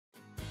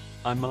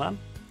I'm Milan.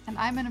 And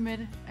I'm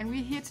Annemette, and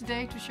we're here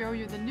today to show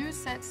you the new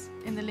sets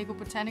in the LEGO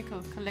Botanical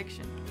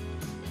Collection.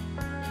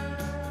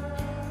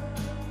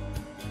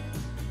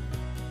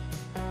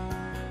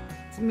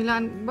 So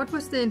Milan, what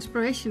was the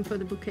inspiration for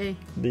the bouquet?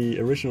 The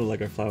original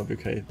LEGO flower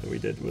bouquet that we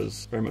did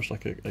was very much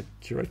like a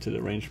curated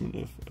arrangement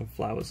of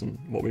flowers, and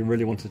what we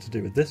really wanted to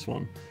do with this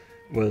one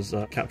was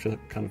capture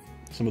kind of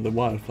some of the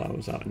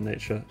wildflowers out in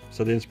nature.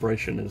 So the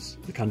inspiration is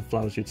the kind of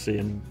flowers you'd see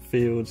in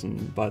fields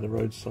and by the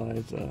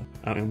roadside,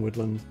 out in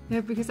woodland.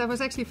 Yeah, because I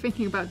was actually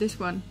thinking about this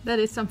one. That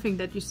is something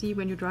that you see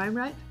when you drive,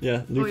 right?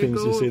 Yeah,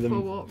 lupins, you see them. For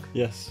a walk.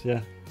 Yes,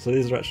 yeah. So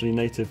these are actually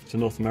native to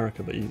North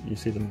America, but you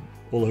see them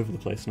all over the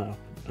place now,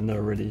 and they're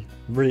a really,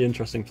 really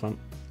interesting plant.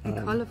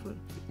 And colourful.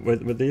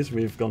 With these,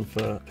 we've gone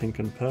for pink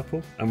and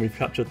purple, and we've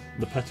captured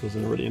the petals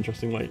in a really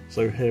interesting way.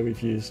 So here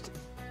we've used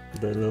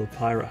the little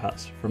pirate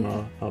hats from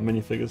our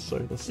minifigures, so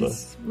that's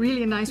it's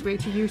really a nice way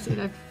to use it.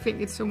 I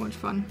think it's so much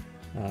fun.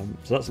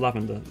 So that's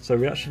lavender. So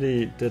we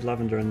actually did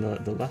lavender in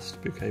the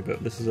last bouquet,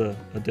 but this is a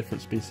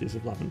different species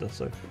of lavender,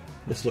 so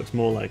this looks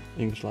more like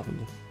English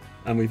lavender.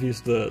 And we've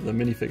used the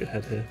minifigure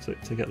head here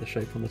to get the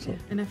shape on the top.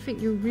 And I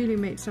think you really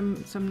made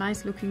some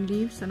nice looking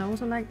leaves, and I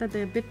also like that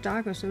they're a bit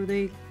darker, so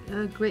they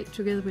are great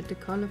together with the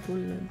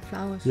colourful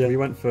flowers. Yeah, we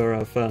went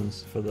for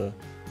ferns for the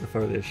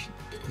foliage.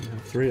 We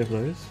have 3 of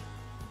those.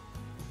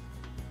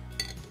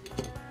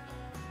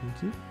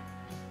 Thank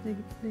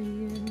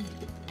you.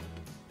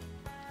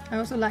 I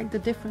also like the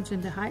difference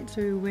in the height,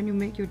 so when you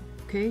make your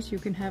bouquets you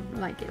can have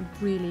like a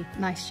really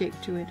nice shape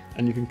to it.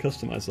 And you can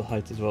customise the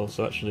height as well,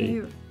 so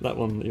actually that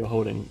one that you're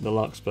holding, the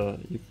larkspur,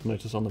 you can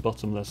notice on the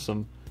bottom there's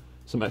some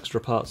extra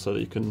parts so that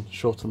you can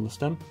shorten the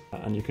stem,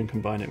 and you can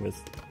combine it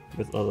with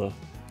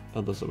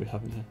others that we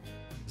have in here.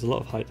 There's a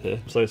lot of height here,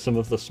 so some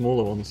of the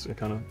smaller ones are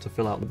kind of to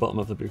fill out the bottom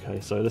of the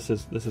bouquet. So this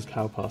is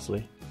cow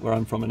parsley. Where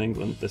I'm from in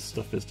England, this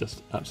stuff is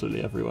just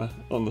absolutely everywhere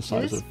on the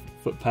sides of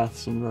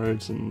footpaths and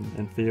roads and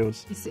in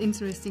fields. It's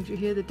interesting to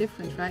hear the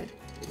difference, right?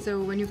 So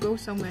when you go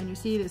somewhere and you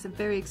see it as a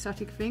very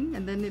exotic thing,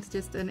 and then it's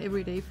just an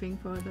everyday thing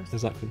for others.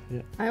 Exactly,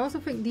 yeah. I also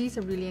think these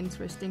are really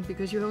interesting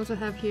because you also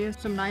have here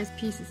some nice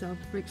pieces of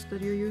bricks that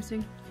you're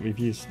using. We've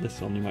used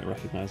this one, you might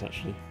recognise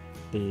actually,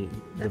 the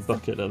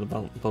bucket at the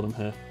bottom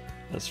here.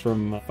 That's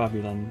from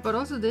Milan. But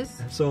also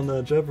this. So on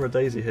the Gerbera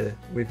daisy here,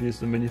 we've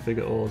used the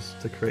minifigure oars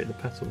to create the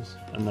petals,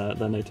 and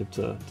they're native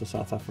to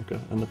South Africa.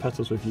 And the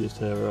petals we've used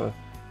here are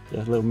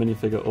little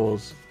minifigure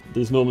oars.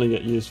 These normally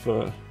get used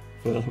for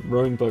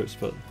rowing boats,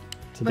 but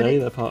today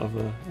they're part of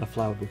a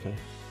flower bouquet.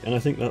 And I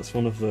think that's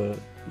one of the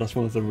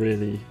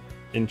really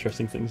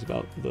interesting things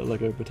about the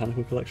LEGO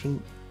Botanical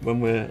Collection. When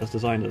we're as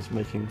designers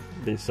making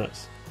these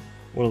sets,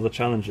 one of the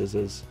challenges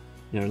is,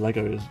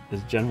 LEGO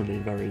is generally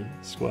very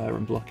square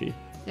and blocky.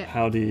 Yeah.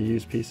 How do you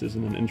use pieces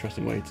in an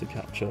interesting way to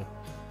capture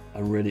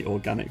a really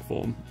organic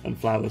form? And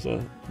flowers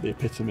are the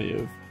epitome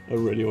of a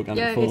really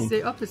organic form. Yeah, it's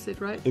the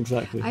opposite, right?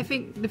 Exactly. I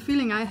think the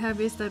feeling I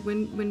have is that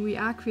when we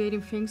are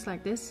creating things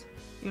like this,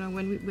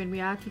 when we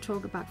are to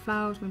talk about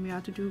flowers, when we are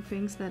to do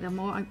things that are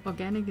more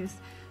organic, is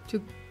to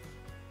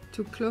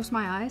close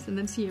my eyes and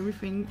then see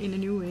everything in a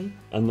new way.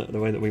 And the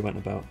way that we went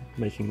about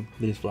making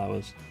these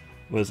flowers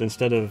was,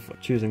 instead of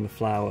choosing the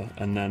flower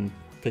and then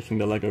picking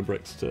the Lego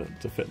bricks to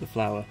fit the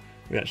flower,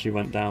 we actually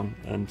went down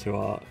into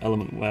our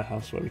element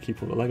warehouse where we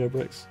keep all the Lego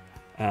bricks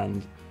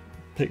and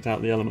picked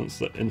out the elements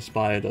that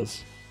inspired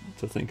us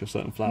to think of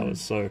certain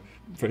flowers. So,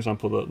 for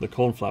example, the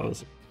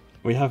cornflowers.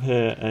 We have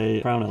here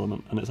a crown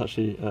element, and it's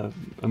actually a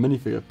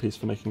minifigure piece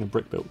for making a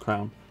brick-built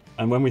crown.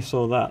 And when we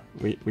saw that,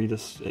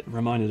 it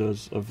reminded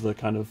us of the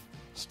kind of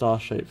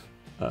star-shaped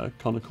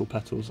conical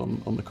petals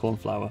on the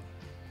cornflower.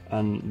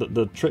 And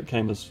the trick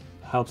came as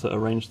how to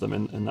arrange them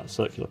in that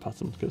circular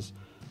pattern, because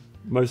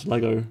most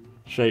Lego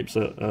shapes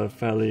are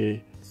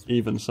fairly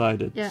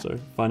even-sided, so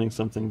finding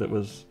something that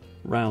was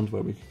round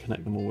where we could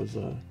connect them all was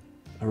a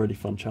really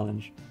fun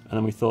challenge. And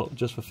then we thought,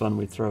 just for fun,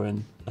 we'd throw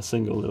in a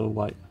single little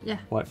white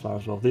flower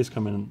as well. These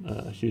come in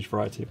a huge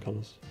variety of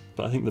colours,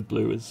 but I think the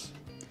blue is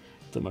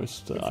the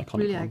most iconic.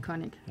 Really one.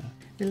 iconic. Yeah.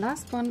 The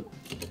last one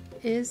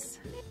is...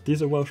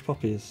 These are Welsh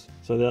poppies,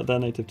 so they're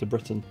native to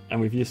Britain, and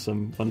we've used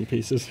some funny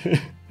pieces.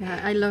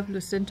 Yeah, I love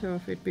the centre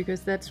of it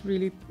because that's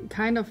really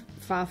kind of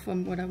far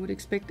from what I would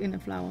expect in a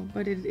flower,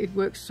 but it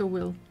works so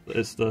well.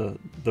 It's the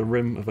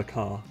rim of a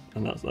car,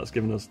 and that's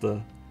given us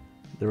the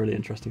really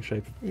interesting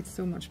shape. It's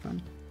so much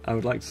fun. I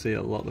would like to see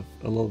a lot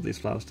of these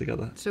flowers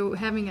together. So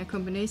having a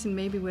combination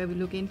maybe where we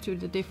look into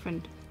the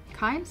different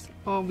kinds,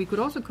 or we could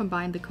also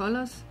combine the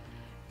colours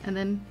and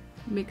then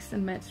mix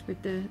and match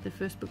with the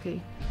first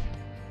bouquet.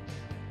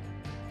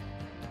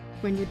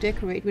 When you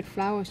decorate with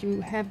flowers,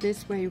 you have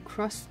this where you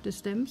cross the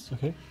stems.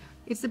 Okay.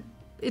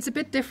 It's a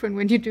bit different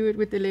when you do it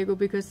with the Lego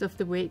because of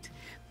the weight,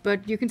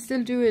 but you can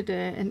still do it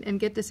and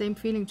get the same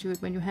feeling to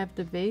it when you have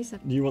the vase.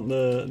 Do you want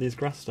these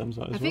grass stems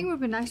out as well? I think it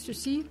would be nice to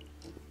see.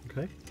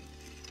 Okay.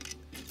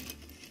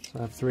 So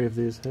I have 3 of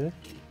these here.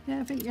 Yeah,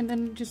 I think, and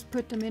then just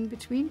put them in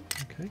between.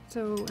 Okay.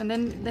 So, and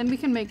then we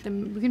can make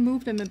them. We can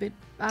move them a bit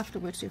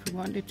afterwards if we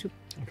wanted to.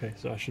 Okay,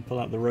 so I should pull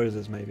out the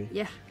roses maybe.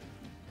 Yeah.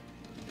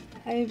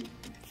 I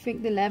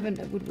think the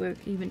lavender would work,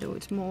 even though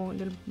it's a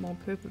little more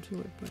purple to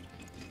it. But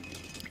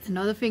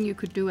another thing you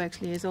could do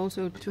actually is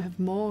also to have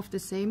more of the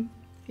same.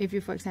 If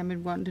you, for example,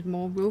 wanted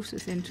more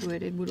roses into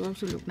it, it would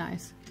also look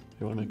nice.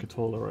 You want to make a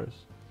taller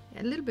rose?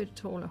 Yeah, a little bit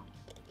taller.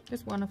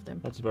 Just one of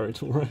them. That's a very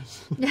tall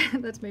rose. Yeah,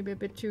 that's maybe a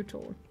bit too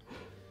tall.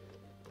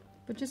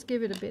 But just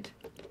give it a bit.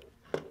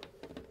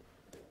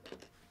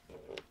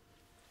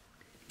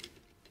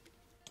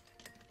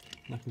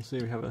 I can see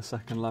we have a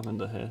second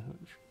lavender here,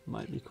 which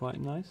might be quite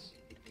nice.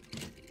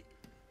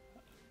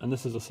 And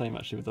this is the same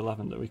actually with the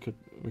lavender. We could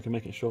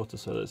make it shorter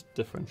so that it's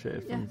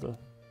differentiated from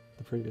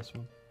the previous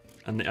one.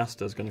 And the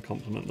aster is going to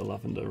complement the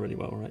lavender really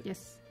well, right?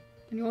 Yes.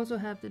 And you also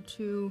have the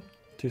two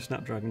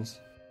snapdragons.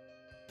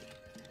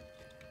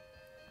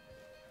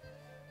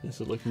 This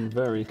is looking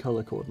very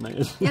colour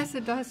coordinated. Yes,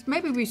 it does.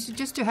 Maybe we should,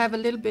 just to have a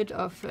little bit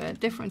of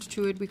difference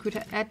to it, we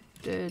could add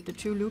the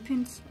two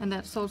lupins, and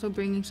that's also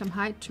bringing some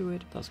height to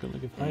it. That's going to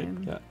give height,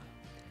 yeah.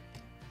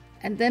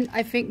 And then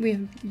I think we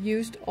have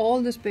used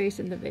all the space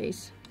in the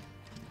vase.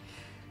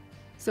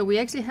 So we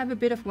actually have a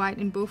bit of white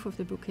in both of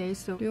the bouquets,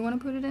 so do you want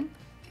to put it in?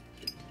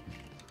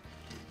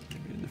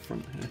 Maybe in the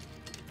front here.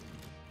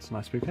 It's a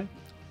nice bouquet.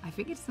 I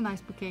think it's a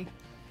nice bouquet.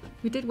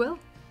 We did well.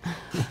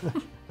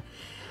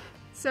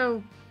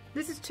 So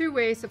this is two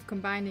ways of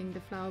combining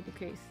the flower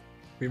bouquets.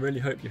 We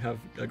really hope you have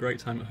a great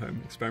time at home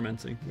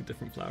experimenting with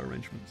different flower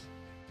arrangements.